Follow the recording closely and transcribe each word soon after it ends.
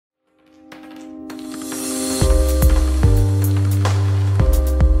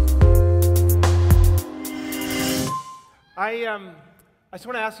I just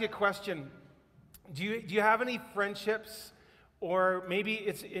want to ask you a question. Do you have any friendships, or maybe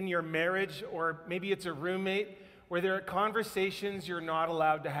it's in your marriage, or maybe it's a roommate, where there are conversations you're not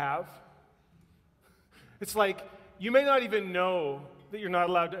allowed to have? It's like, you may not even know that you're not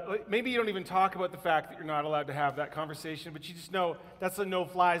allowed to, maybe you don't even talk about the fact that you're not allowed to have that conversation, but you just know that's a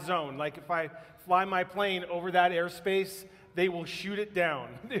no-fly zone. Like, if I fly my plane over that airspace, they will shoot it down.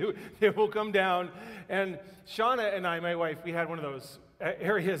 They will come down. And Shauna and I, my wife, we had one of those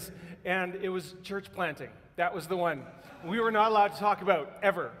areas, and it was church planting. That was the one we were not allowed to talk about,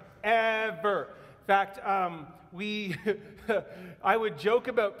 ever. In fact, I would joke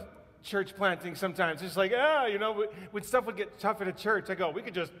about church planting sometimes. It's like, when stuff would get tough at a church, I go, we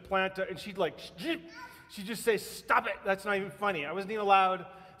could just plant and she'd just say, stop it, that's not even funny. I wasn't even allowed,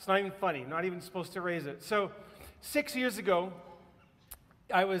 it's not even funny, not even supposed to raise it. So 6 years ago,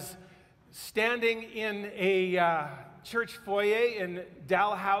 I was standing in a church foyer in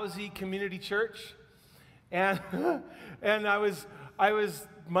Dalhousie Community Church, and I was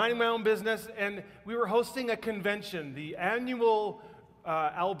minding my own business, and we were hosting a convention, the annual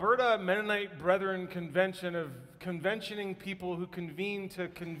Alberta Mennonite Brethren Convention of conventioning people who convene to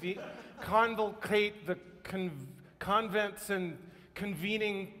convocate the convents and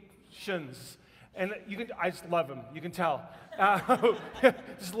conveningstions. And I just love them, you can tell.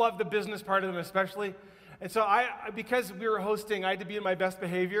 Just love the business part of them especially. And so because we were hosting, I had to be in my best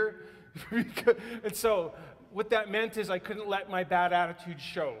behavior. And so what that meant is I couldn't let my bad attitude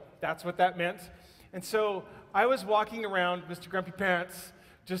show. That's what that meant. And so I was walking around, Mr. Grumpy Pants,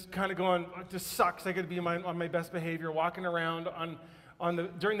 just kind of going, this sucks, I got to be on my best behavior, walking around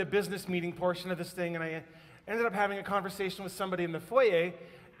during the business meeting portion of this thing, and I ended up having a conversation with somebody in the foyer,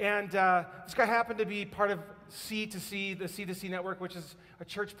 and this guy happened to be part of C2C, the C2C network, which is a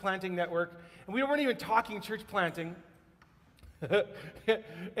church planting network, and we weren't even talking church planting.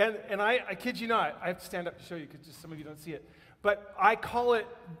 and I kid you not, I have to stand up to show you because just some of you don't see it, but I call it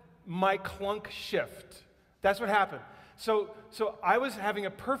my clunk shift. That's what happened. So I was having a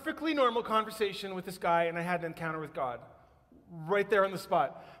perfectly normal conversation with this guy, and I had an encounter with God right there on the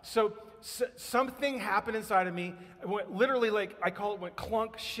spot. So something happened inside of me. It went, literally, like I call it, went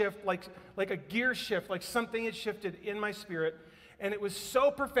clunk shift, like a gear shift, like something had shifted in my spirit, and it was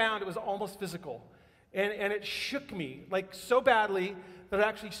so profound it was almost physical, and it shook me like so badly that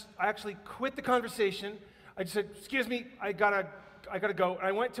I actually quit the conversation. I just said, "Excuse me, I gotta go." And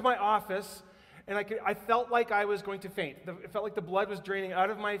I went to my office, and I felt like I was going to faint. It felt like the blood was draining out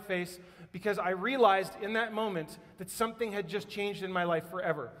of my face because I realized in that moment that something had just changed in my life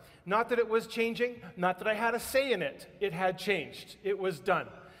forever. Not that it was changing, not that I had a say in it. It had changed. It was done.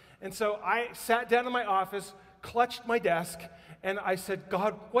 And so I sat down in my office, clutched my desk, and I said,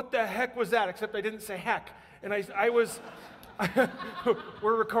 "God, what the heck was that?" Except I didn't say heck. And I was,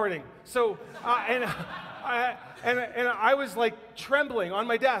 we're recording. So, and I was like trembling on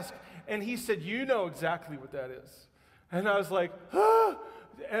my desk. And he said, "You know exactly what that is." And I was like,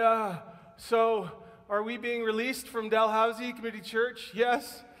 so are we being released from Dalhousie Community Church?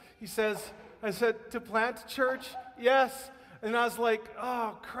 Yes. I said, "To plant church?" Yes. And I was like,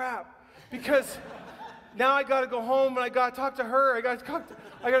 oh, crap. Because now I got to go home and I got to talk to her. I got to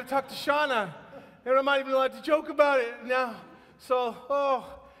talk to Shauna. And I'm not even allowed to joke about it now. So,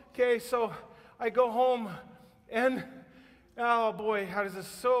 okay. So I go home and, oh boy, how does this,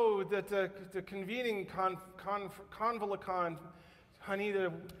 so that the convening convolicon, honey,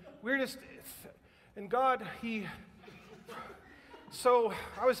 the weirdest, and God, so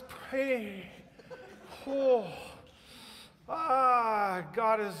I was praying,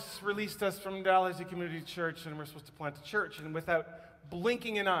 God has released us from Dalhousie Community Church, and we're supposed to plant a church, and without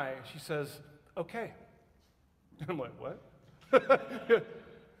blinking an eye, she says, "Okay." I'm like, what?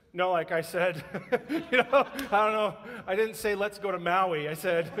 No, like I said, I don't know. I didn't say, "Let's go to Maui." I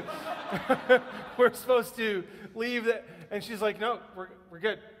said, "We're supposed to leave." And she's like, "No, we're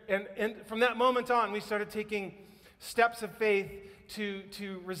good." And from that moment on, we started taking steps of faith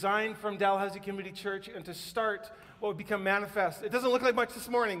to resign from Dalhousie Community Church and to start what would become Manifest. It doesn't look like much this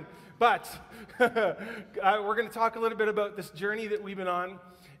morning, but we're going to talk a little bit about this journey that we've been on.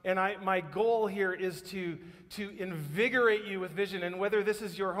 And my goal here is to invigorate you with vision. And whether this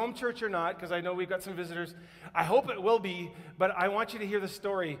is your home church or not, because I know we've got some visitors, I hope it will be, but I want you to hear the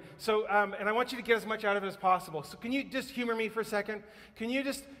story. So, and I want you to get as much out of it as possible. So can you just humor me for a second? Can you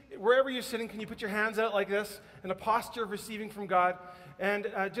just, wherever you're sitting, can you put your hands out like this in a posture of receiving from God?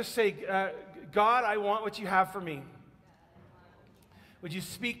 And just say, "God, I want what you have for me. Would you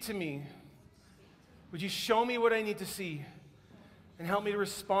speak to me? Would you show me what I need to see? And help me to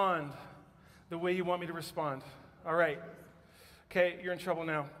respond the way you want me to respond." All right. Okay, you're in trouble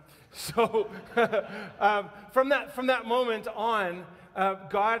now. So from that moment on,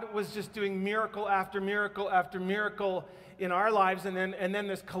 God was just doing miracle after miracle after miracle in our lives, and then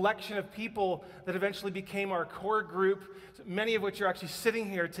this collection of people that eventually became our core group, many of which are actually sitting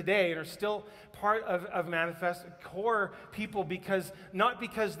here today and are still part of Manifest, core people, not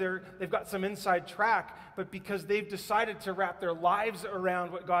because they've got some inside track, but because they've decided to wrap their lives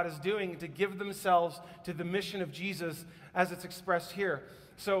around what God is doing, to give themselves to the mission of Jesus as it's expressed here.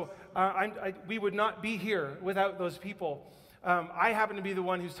 So we would not be here without those people. I happen to be the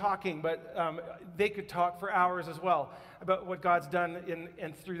one who's talking, but they could talk for hours as well about what God's done in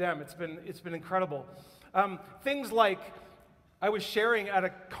and through them. It's been incredible. Things like I was sharing at a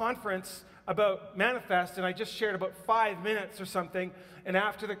conference about Manifest, and I just shared about 5 minutes or something, and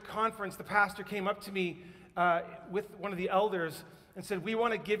after the conference, the pastor came up to me with one of the elders and said, "We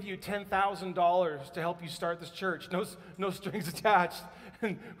want to give you $10,000 to help you start this church. No strings attached."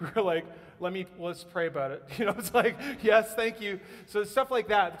 And we were like, let's pray about it. It's like, yes, thank you. So stuff like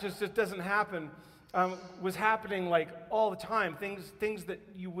that just doesn't happen. Was happening like all the time. Things that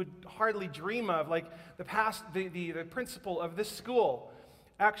you would hardly dream of. Like the principal of this school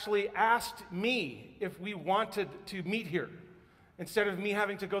actually asked me if we wanted to meet here, instead of me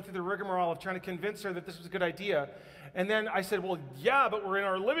having to go through the rigmarole of trying to convince her that this was a good idea. And then I said, well, yeah, but we're in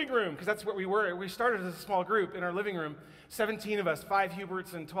our living room, because that's where we were. We started as a small group in our living room, 17 of us, 5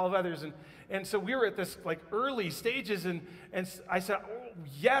 Huberts and 12 others. And so we were at this like early stages, and I said, oh,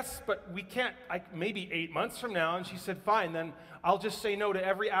 yes, but we can't, maybe 8 months from now. And she said, fine, then I'll just say no to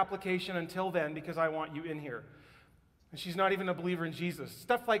every application until then, because I want you in here. And she's not even a believer in Jesus.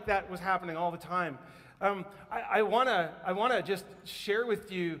 Stuff like that was happening all the time. I wanna just share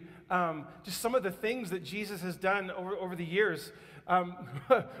with you just some of the things that Jesus has done over the years.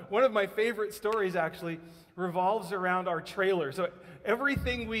 One of my favorite stories actually revolves around our trailer. So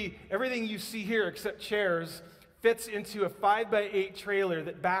everything you see here except chairs fits into a 5x8 trailer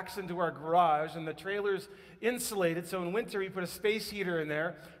that backs into our garage, and the trailer's insulated, so in winter we put a space heater in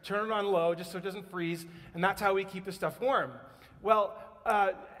there, turn it on low just so it doesn't freeze, and that's how we keep the stuff warm. Well,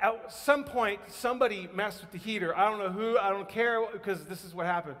 at some point, somebody messed with the heater. I don't know who, I don't care, because this is what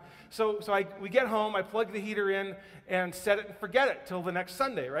happened. So we get home, I plug the heater in, and set it and forget it till the next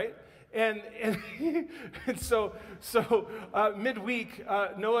Sunday, right? And so midweek,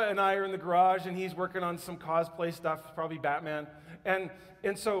 Noah and I are in the garage, and he's working on some cosplay stuff, probably Batman. And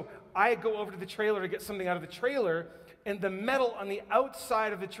so I go over to the trailer to get something out of the trailer, and the metal on the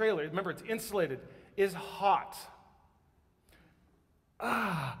outside of the trailer, remember it's insulated, is hot.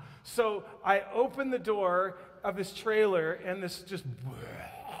 So I open the door of this trailer, and this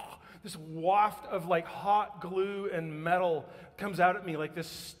waft of like hot glue and metal comes out at me like this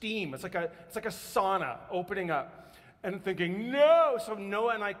steam. It's like a sauna opening up, and I'm thinking, no. So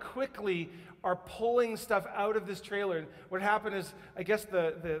Noah and I quickly are pulling stuff out of this trailer. And what happened is, I guess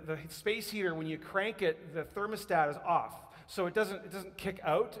the space heater, when you crank it, the thermostat is off. So it doesn't kick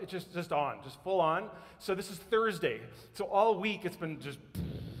out, it's just on, just full on. So this is Thursday. So all week it's been just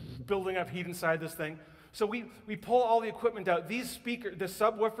building up heat inside this thing. So we pull all the equipment out. The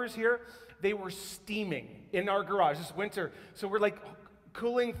subwoofers here, they were steaming in our garage this winter. So we're like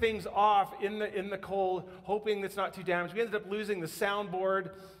cooling things off in the cold, hoping it's not too damaged. We ended up losing the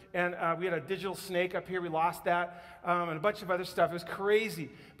soundboard, and we had a digital snake up here. We lost that, and a bunch of other stuff. It was crazy.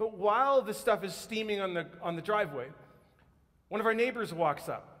 But while this stuff is steaming on the driveway, one of our neighbors walks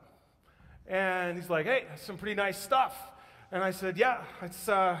up, and he's like, hey, some pretty nice stuff. And I said, yeah,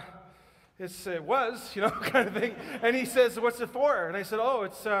 it was, kind of thing. And he says, what's it for? And I said, oh,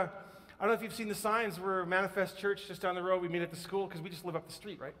 it's, I don't know if you've seen the signs. We're a Manifest Church just down the road. We meet at the school because we just live up the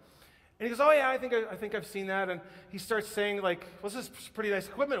street, right? And he goes, oh, yeah, I think I've seen that. And he starts saying, like, well, this is pretty nice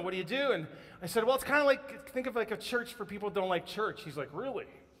equipment. What do you do? And I said, well, it's kind of like, think of like a church for people who don't like church. He's like, really?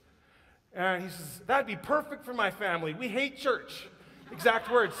 And he says, that'd be perfect for my family. We hate church.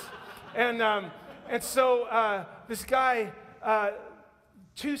 Exact words. And so this guy,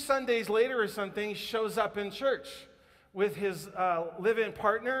 2 Sundays later or something, shows up in church with his live-in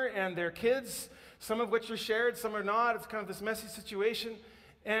partner and their kids, some of which are shared, some are not. It's kind of this messy situation.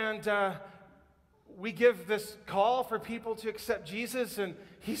 And we give this call for people to accept Jesus, and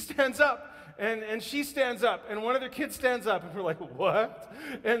he stands up. And she stands up, and one of their kids stands up, and we're like, what?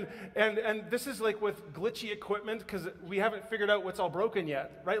 And this is like with glitchy equipment, because we haven't figured out what's all broken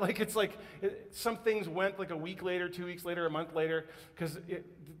yet, right? Like some things went like a week later, 2 weeks later, a month later, because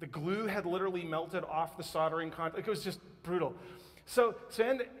the glue had literally melted off the soldering contact. Like, it was just brutal. So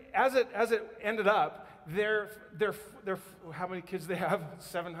as it ended up, they're how many kids they have?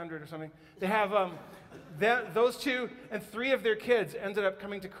 700 or something. They have those two and three of their kids ended up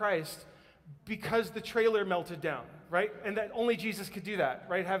coming to Christ because the trailer melted down, right? And that only Jesus could do that,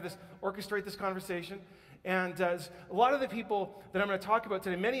 right? Orchestrate this conversation. And a lot of the people that I'm going to talk about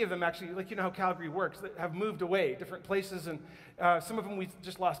today, many of them actually, like you know how Calgary works, that have moved away, different places, and some of them we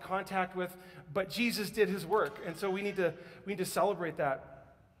just lost contact with, but Jesus did his work, and so we need to celebrate that.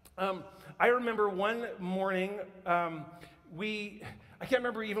 I remember one morning, I can't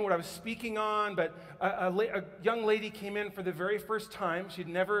remember even what I was speaking on, but a young lady came in for the very first time. She'd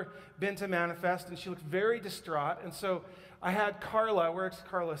never been to Manifest, and she looked very distraught. And so I had Carla, where's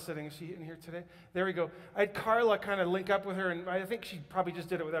Carla sitting? Is she in here today? There we go. I had Carla kind of link up with her, and I think she probably just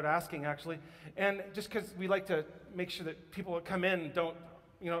did it without asking, actually. And just because we like to make sure that people that come in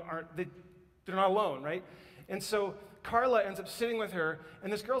they're not alone, right? And so Carla ends up sitting with her,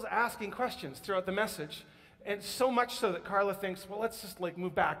 and this girl's asking questions throughout the message. And so much so that Carla thinks, well, let's just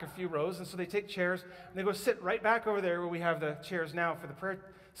move back a few rows. And so they take chairs, and they go sit right back over there where we have the chairs now for the prayer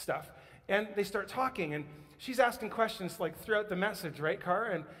stuff. And they start talking, and she's asking questions throughout the message, right,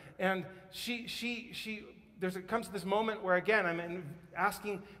 Car? And it comes to this moment where, again, I'm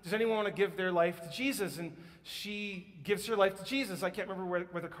asking, does anyone want to give their life to Jesus? And she gives her life to Jesus. I can't remember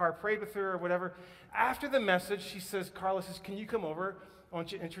whether Car prayed with her or whatever. After the message, Carla says, can you come over? I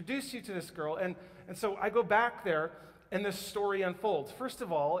want you to introduce you to this girl. And so I go back there, and this story unfolds. First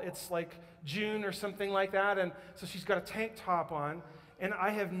of all, it's like June or something like that, and so she's got a tank top on, and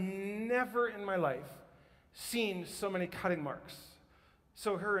I have never in my life seen so many cutting marks.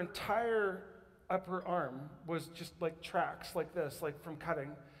 So her entire upper arm was just like tracks like this, from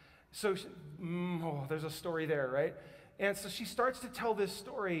cutting. So there's a story there, right? And so she starts to tell this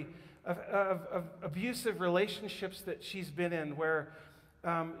story of abusive relationships that she's been in, where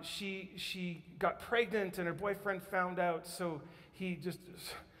she got pregnant and her boyfriend found out, so he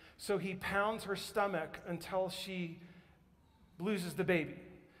pounds her stomach until she loses the baby.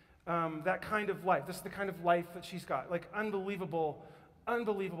 That kind of life. This is the kind of life that she's got. Unbelievable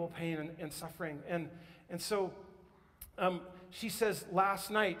pain and suffering. And so she says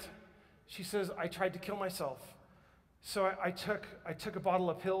last night, I tried to kill myself. So I took a bottle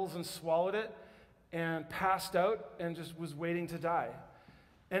of pills and swallowed it and passed out and just was waiting to die.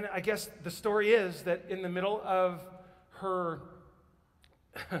 And I guess the story is that in the middle of her,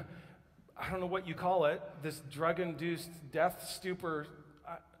 I don't know what you call it, this drug-induced death stupor,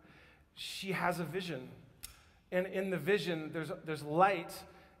 she has a vision. And in the vision, there's light,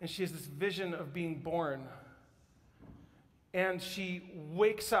 and she has this vision of being born. And she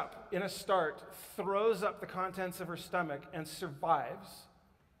wakes up in a start, throws up the contents of her stomach, and survives,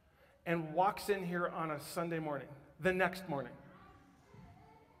 and walks in here on a Sunday morning, the next morning.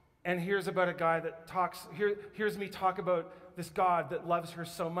 And hears about a guy that hears me talk about this God that loves her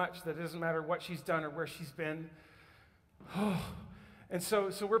so much that it doesn't matter what she's done or where she's been. And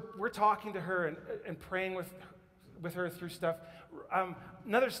so we're talking to her and praying with her through stuff.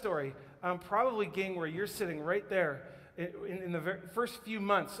 Another story, probably, gang, where you're sitting right there in the first few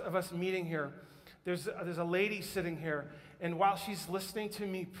months of us meeting here, there's a lady sitting here, and while she's listening to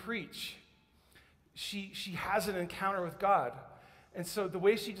me preach, she has an encounter with God. And so the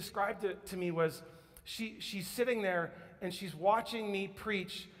way she described it to me was she's sitting there and she's watching me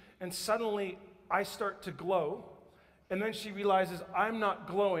preach, and suddenly I start to glow, and then she realizes I'm not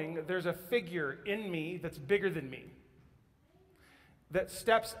glowing. There's a figure in me that's bigger than me that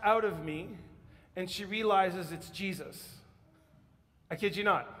steps out of me, and she realizes it's Jesus. I kid you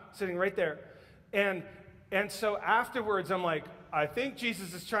not, sitting right there. And so afterwards I'm like, I think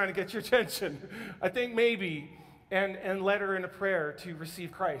Jesus is trying to get your attention. I think maybe. And led her in a prayer to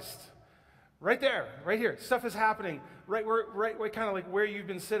receive Christ. Right there, right here. Stuff is happening right kind of like where you've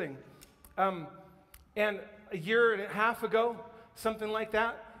been sitting. And a year and a half ago, something like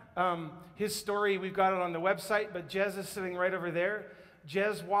that, his story, we've got it on the website, but Jez is sitting right over there.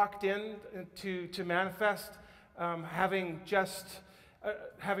 Jez walked in to Manifest, having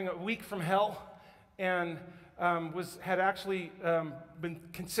a week from hell, and had actually been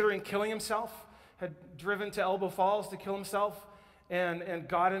considering killing himself. Had driven to Elbow Falls to kill himself, and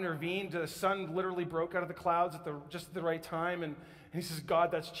God intervened. The sun literally broke out of the clouds at just the right time, and he says,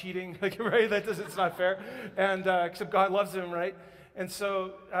 God, that's cheating, right? It's not fair, and except God loves him, right? And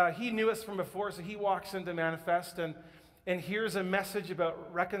so he knew us from before, so he walks into Manifest and hears a message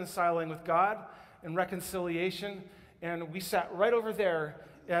about reconciling with God and reconciliation, and we sat right over there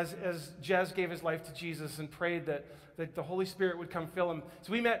as Jez gave his life to Jesus and prayed that the Holy Spirit would come fill him.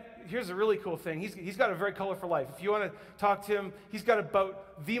 So we met. Here's a really cool thing. He's got a very colorful life. If you want to talk to him, he's got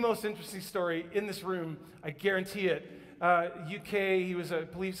about the most interesting story in this room. I guarantee it. UK, he was a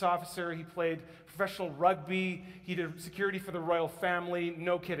police officer. He played professional rugby. He did security for the royal family.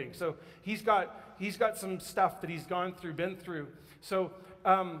 No kidding. So he's got some stuff that he's been through. So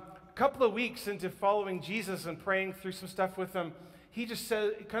a couple of weeks into following Jesus and praying through some stuff with him, he just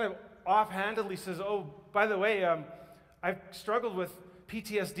said, kind of offhandedly says, "Oh, by the way, I've struggled with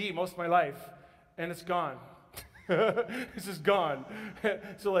PTSD most of my life, and it's gone." It's just gone.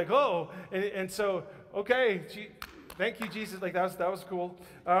 So like, oh, and so, okay, thank you, Jesus. Like, that was cool.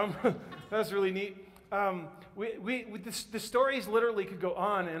 That was really neat. The stories literally could go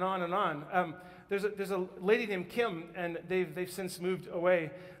on and on and on. There's a lady named Kim, and they've since moved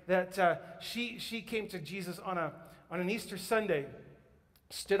away, that she came to Jesus on an Easter Sunday,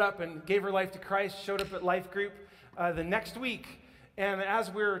 stood up and gave her life to Christ, showed up at Life Group the next week, and as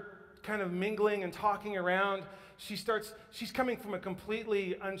we're kind of mingling and talking around, she's coming from a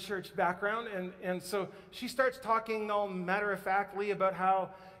completely unchurched background, and so she starts talking all matter-of-factly about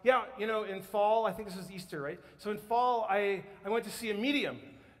how, yeah, in fall, I think this was Easter, right? So in fall, I went to see a medium,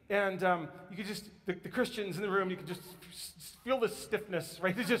 and you could just, the Christians in the room, you could just feel the stiffness,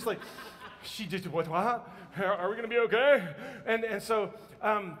 right? It's just like, she just, what? Are we going to be okay? And so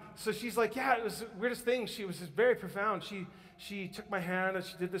she's like, yeah, it was the weirdest thing. She was just very profound. She took my hand and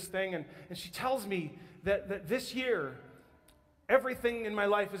she did this thing, and she tells me that this year, everything in my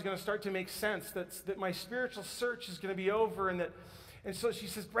life is going to start to make sense, that my spiritual search is going to be over, and so she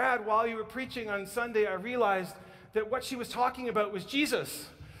says, "Brad, while you were preaching on Sunday, I realized that what she was talking about was Jesus."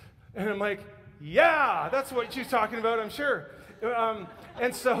 And I'm like, yeah, that's what she's talking about, I'm sure.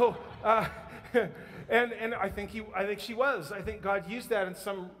 And so, and I think she was. I think God used that in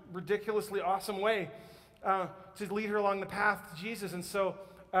some ridiculously awesome way to lead her along the path to Jesus. And so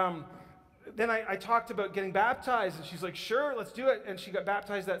then I talked about getting baptized, and she's like, "Sure, let's do it." And she got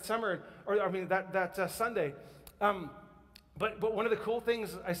baptized that summer, that Sunday. But one of the cool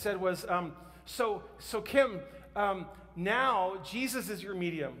things I said was, so Kim, now Jesus is your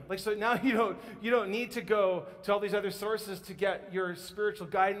medium. Like, so now you don't need to go to all these other sources to get your spiritual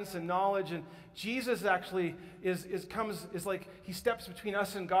guidance and knowledge. And Jesus actually is like, he steps between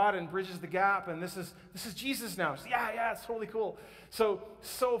us and God and bridges the gap. And this is Jesus now. So, yeah, it's totally cool. So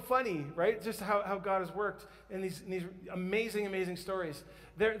funny, right? Just how God has worked in these amazing stories.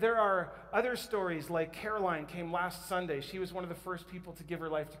 There are other stories, like Caroline came last Sunday. She was one of the first people to give her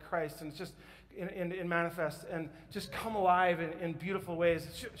life to Christ, and it's just in Manifest, and just come alive in beautiful ways.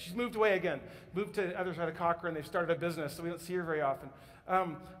 She's moved away again, moved to the other side of Cochrane. They've started a business, so we don't see her very often.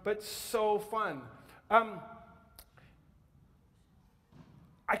 But so fun. I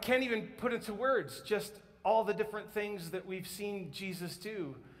can't even put into words just all the different things that we've seen Jesus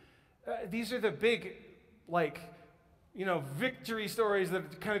do. These are the big, victory stories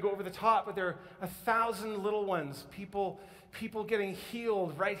that kind of go over the top, but there are 1,000 little ones. People getting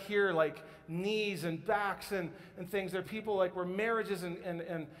healed right here, like knees and backs and things. There are people where marriages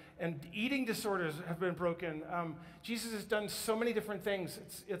and eating disorders have been broken. Jesus has done so many different things.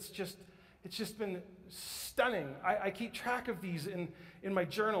 It's just been stunning. I keep track of these in my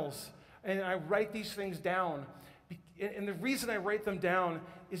journals, and I write these things down. And the reason I write them down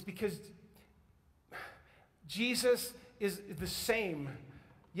is because Jesus is the same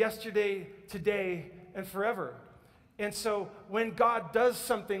yesterday, today, and forever. And so when God does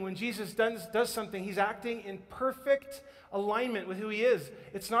something, when Jesus does something, he's acting in perfect alignment with who he is.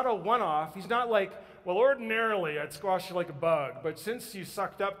 It's not a one-off. He's not like, well, ordinarily I'd squash you like a bug, but since you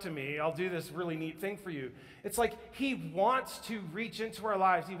sucked up to me, I'll do this really neat thing for you. It's like he wants to reach into our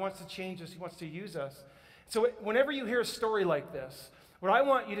lives. He wants to change us. He wants to use us. So whenever you hear a story like this, what I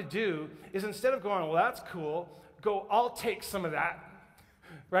want you to do is, instead of going, well, that's cool, go, I'll take some of that.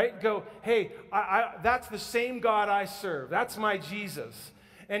 Right? Go, hey, that's the same God I serve. That's my Jesus.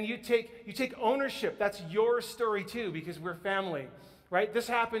 And you take ownership. That's your story too, because we're family. Right? This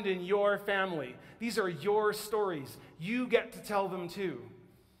happened in your family. These are your stories. You get to tell them too.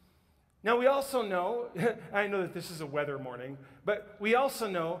 Now, we also know, I know that this is a weather morning, but we also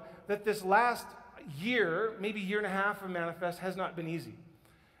know that this last year, maybe year and a half of Manifest, has not been easy.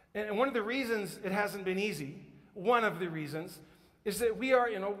 And one of the reasons it hasn't been easy, one of the reasons, is that we are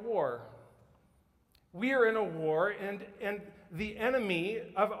in a war. We are in a war, and the enemy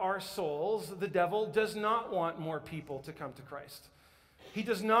of our souls, the devil, does not want more people to come to Christ. He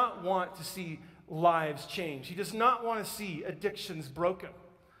does not want to see lives change. He does not want to see addictions broken.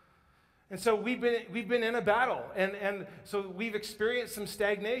 And so we've been in a battle, and so we've experienced some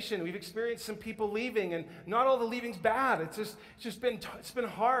stagnation. We've experienced some people leaving, and not all the leaving's bad. It's been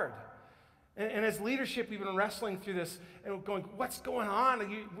hard. And as leadership, we've been wrestling through this and going, what's going on?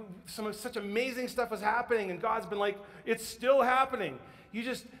 Such amazing stuff is happening, and God's been like, it's still happening. You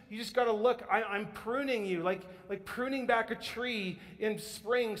just got to look. I'm pruning you, like pruning back a tree in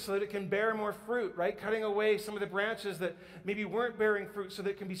spring so that it can bear more fruit, right? Cutting away some of the branches that maybe weren't bearing fruit so that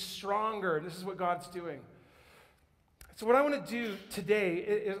it can be stronger. And this is what God's doing. So what I want to do today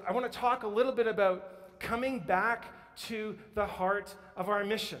is I want to talk a little bit about coming back to the heart of our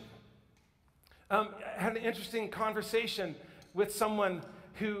mission. I had an interesting conversation with someone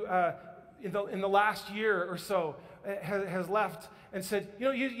who, in the last year or so, has left and said,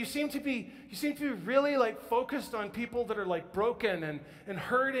 you seem to be really like focused on people that are like broken and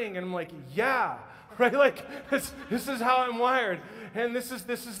hurting. And I'm like, yeah, right? Like this is how I'm wired, and this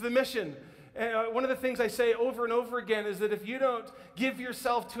is the mission. And one of the things I say over and over again is that if you don't give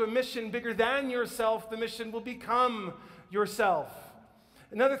yourself to a mission bigger than yourself, the mission will become yourself.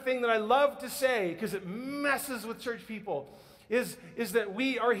 Another thing that I love to say, because it messes with church people, is that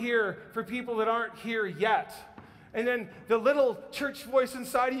we are here for people that aren't here yet. And then the little church voice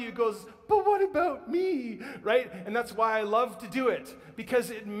inside of you goes, but what about me, right? And that's why I love to do it,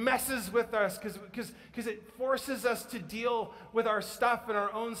 because it messes with us, because it forces us to deal with our stuff and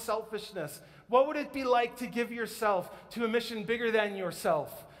our own selfishness. What would it be like to give yourself to a mission bigger than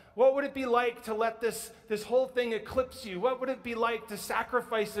yourself? What would it be like to let this whole thing eclipse you? What would it be like to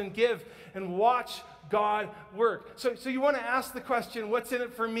sacrifice and give and watch God work? So you want to ask the question, what's in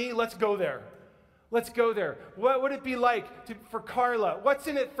it for me? Let's go there. Let's go there. What would it be like for Carla? What's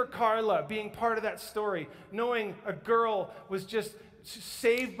in it for Carla being part of that story, knowing a girl was just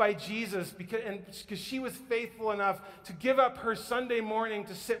saved by Jesus because she was faithful enough to give up her Sunday morning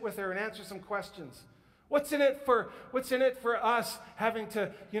to sit with her and answer some questions? What's in it for us having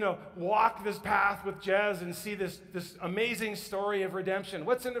to, walk this path with Jez and see this amazing story of redemption?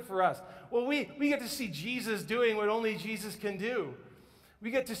 What's in it for us? Well, we get to see Jesus doing what only Jesus can do. We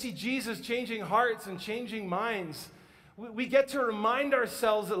get to see Jesus changing hearts and changing minds. We get to remind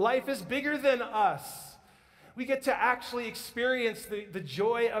ourselves that life is bigger than us. We get to actually experience the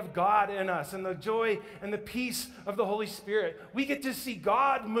joy of God in us and the joy and the peace of the Holy Spirit. We get to see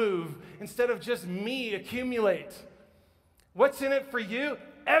God move instead of just me accumulate. What's in it for you?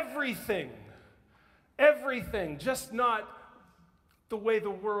 Everything. Everything, just not the way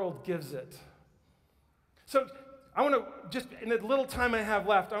the world gives it. So I want to, just in the little time I have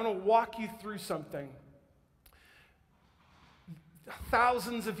left, I want to walk you through something.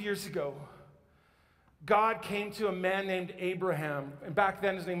 Thousands of years ago, God came to a man named Abraham. And back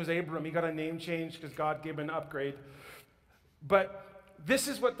then his name was Abram. He got a name change because God gave him an upgrade. But this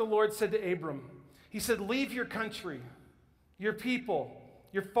is what the Lord said to Abram. He said, leave your country, your people,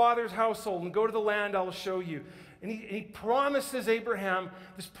 your father's household, and go to the land I will show you. And he promises Abraham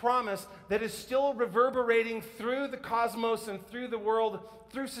this promise that is still reverberating through the cosmos and through the world,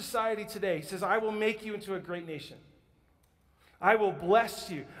 through society today. He says, I will make you into a great nation. I will bless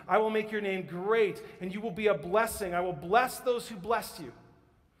you. I will make your name great, and you will be a blessing. I will bless those who bless you.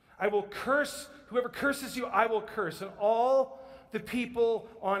 I will curse whoever curses you, I will curse. And all the people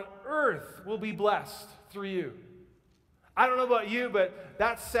on earth will be blessed through you. I don't know about you, but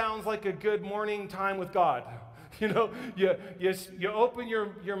that sounds like a good morning time with God. You open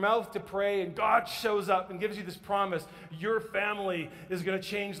your mouth to pray, and God shows up and gives you this promise. Your family is going to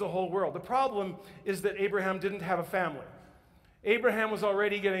change the whole world. The problem is that Abraham didn't have a family. Abraham was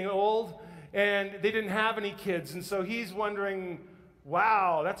already getting old, and they didn't have any kids. And so he's wondering,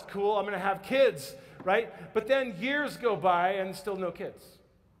 wow, that's cool. I'm going to have kids, right? But then years go by and still no kids.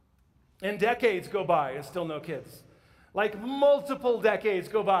 And decades go by and still no kids. Like multiple decades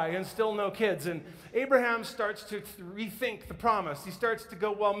go by and still no kids. And Abraham starts to rethink the promise. He starts to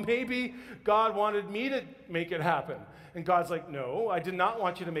go, well, maybe God wanted me to make it happen. And God's like, no, I did not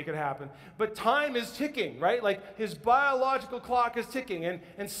want you to make it happen. But time is ticking, right? Like his biological clock is ticking.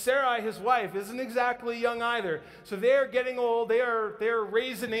 And Sarai, his wife, isn't exactly young either. So they're getting old. They're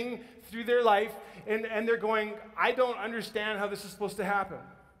raisening through their life. And they're going, I don't understand how this is supposed to happen.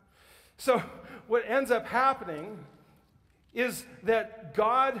 So what ends up happening is that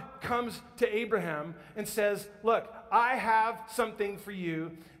God comes to Abraham and says, look, I have something for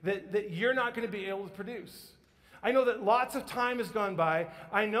you that you're not going to be able to produce. I know that lots of time has gone by.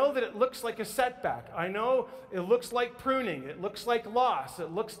 I know that it looks like a setback. I know it looks like pruning. It looks like loss.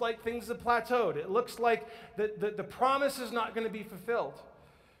 It looks like things have plateaued. It looks like the promise is not going to be fulfilled.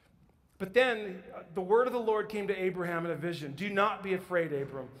 But then the word of the Lord came to Abraham in a vision. Do not be afraid,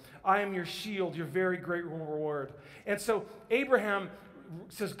 Abram. I am your shield, your very great reward. And so Abraham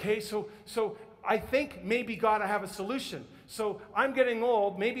says, okay, so I think maybe, God, I have a solution. So I'm getting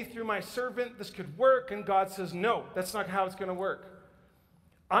old. Maybe through my servant this could work. And God says, no, that's not how it's going to work.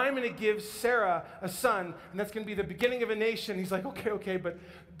 I'm going to give Sarah a son, and that's going to be the beginning of a nation. He's like, okay, but,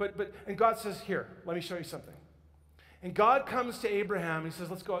 and God says, here, let me show you something. And God comes to Abraham, and he says,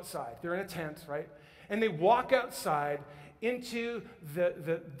 let's go outside. They're in a tent, right? And they walk outside into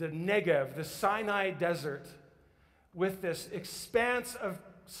the Negev, the Sinai desert, with this expanse of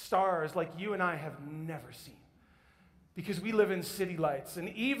stars like you and I have never seen. Because we live in city lights. And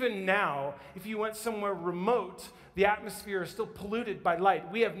even now, if you went somewhere remote, the atmosphere is still polluted by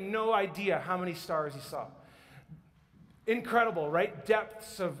light. We have no idea how many stars he saw. Incredible, right?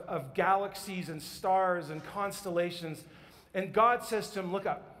 Depths of galaxies and stars and constellations. And God says to him, look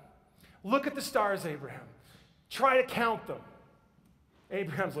up. Look at the stars, Abraham. Try to count them.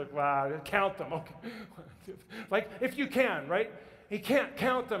 Abraham's like, wow, count them. Okay. Like, if you can, right? He can't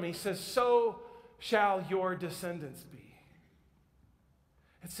count them. He says, so shall your descendants be.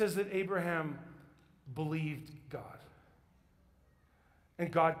 It says that Abraham believed God.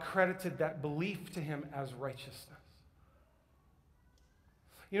 And God credited that belief to him as righteousness.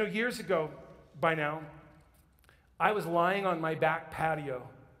 You know, years ago, by now, I was lying on my back patio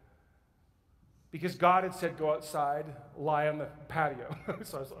because God had said, go outside, lie on the patio.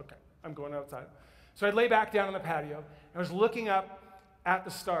 So I was like, okay, I'm going outside. So I'd lay back down on the patio, and I was looking up at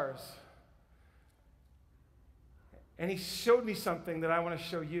the stars. And he showed me something that I want to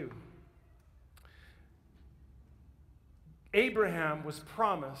show you. Abraham was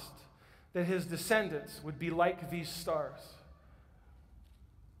promised that his descendants would be like these stars.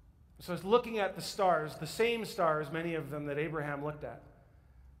 So I was looking at the stars, the same stars, many of them that Abraham looked at.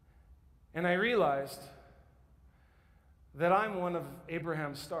 And I realized that I'm one of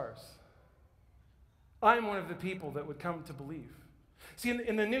Abraham's stars. I'm one of the people that would come to believe. See,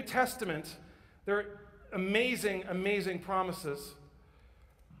 in the New Testament, there are amazing, amazing promises.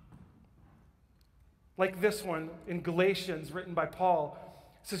 Like this one in Galatians, written by Paul.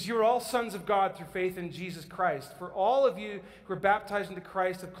 It says, you are all sons of God through faith in Jesus Christ. For all of you who are baptized into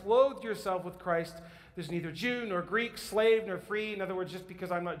Christ have clothed yourself with Christ. There's neither Jew nor Greek, slave nor free. In other words, just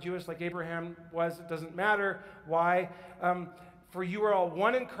because I'm not Jewish like Abraham was, it doesn't matter. Why? For you are all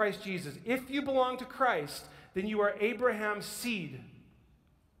one in Christ Jesus. If you belong to Christ, then you are Abraham's seed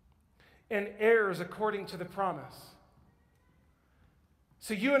and heirs according to the promise.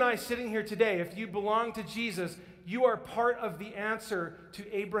 So you and I sitting here today, if you belong to Jesus, you are part of the answer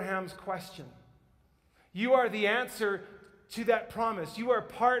to Abraham's question. You are the answer to that promise. You are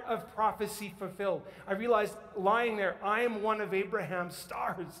part of prophecy fulfilled. I realized lying there, I am one of Abraham's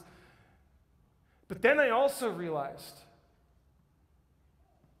stars. But then I also realized,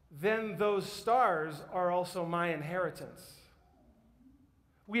 then those stars are also my inheritance.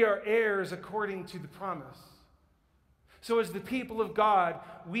 We are heirs according to the promise. So as the people of God,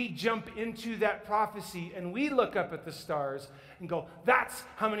 we jump into that prophecy and we look up at the stars and go, that's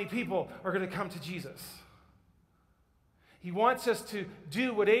how many people are going to come to Jesus. He wants us to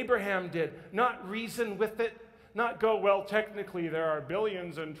do what Abraham did, not reason with it, not go, well, technically there are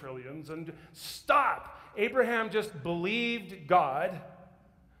billions and trillions, and stop. Abraham just believed God,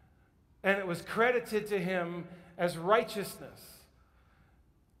 and it was credited to him as righteousness.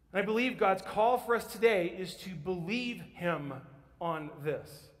 And I believe God's call for us today is to believe him on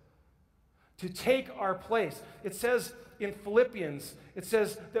this, to take our place. It says in Philippians, it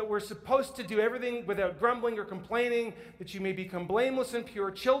says that we're supposed to do everything without grumbling or complaining, that you may become blameless and pure,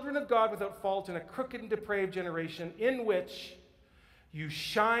 children of God without fault in a crooked and depraved generation, in which you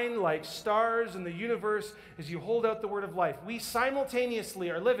shine like stars in the universe as you hold out the word of life. We simultaneously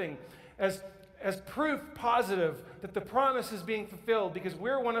are living as proof positive that the promise is being fulfilled because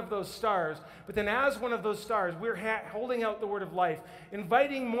we're one of those stars. But then as one of those stars, we're holding out the word of life,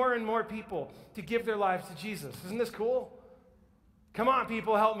 inviting more and more people to give their lives to Jesus. Isn't this cool? Come on,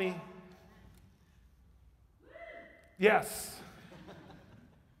 people, help me. Yes.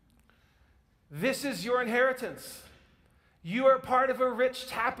 This is your inheritance. You are part of a rich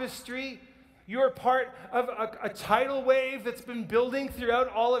tapestry. You are part of a tidal wave that's been building throughout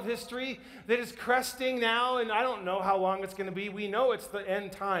all of history that is cresting now, and I don't know how long it's going to be. We know it's the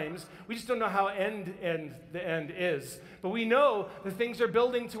end times. We just don't know how the end is. But we know that things are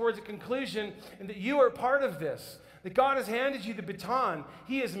building towards a conclusion and that you are part of this. That God has handed you the baton.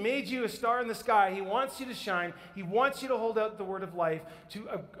 He has made you a star in the sky. He wants you to shine. He wants you to hold out the word of life to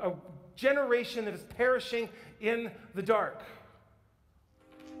a generation that is perishing in the dark.